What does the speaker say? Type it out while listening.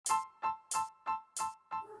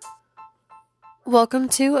Welcome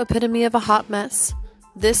to Epitome of a Hot Mess.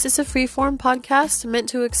 This is a freeform podcast meant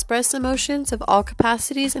to express emotions of all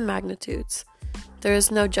capacities and magnitudes. There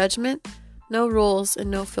is no judgment, no rules,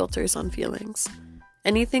 and no filters on feelings.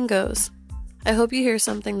 Anything goes. I hope you hear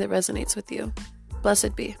something that resonates with you.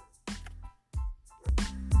 Blessed be.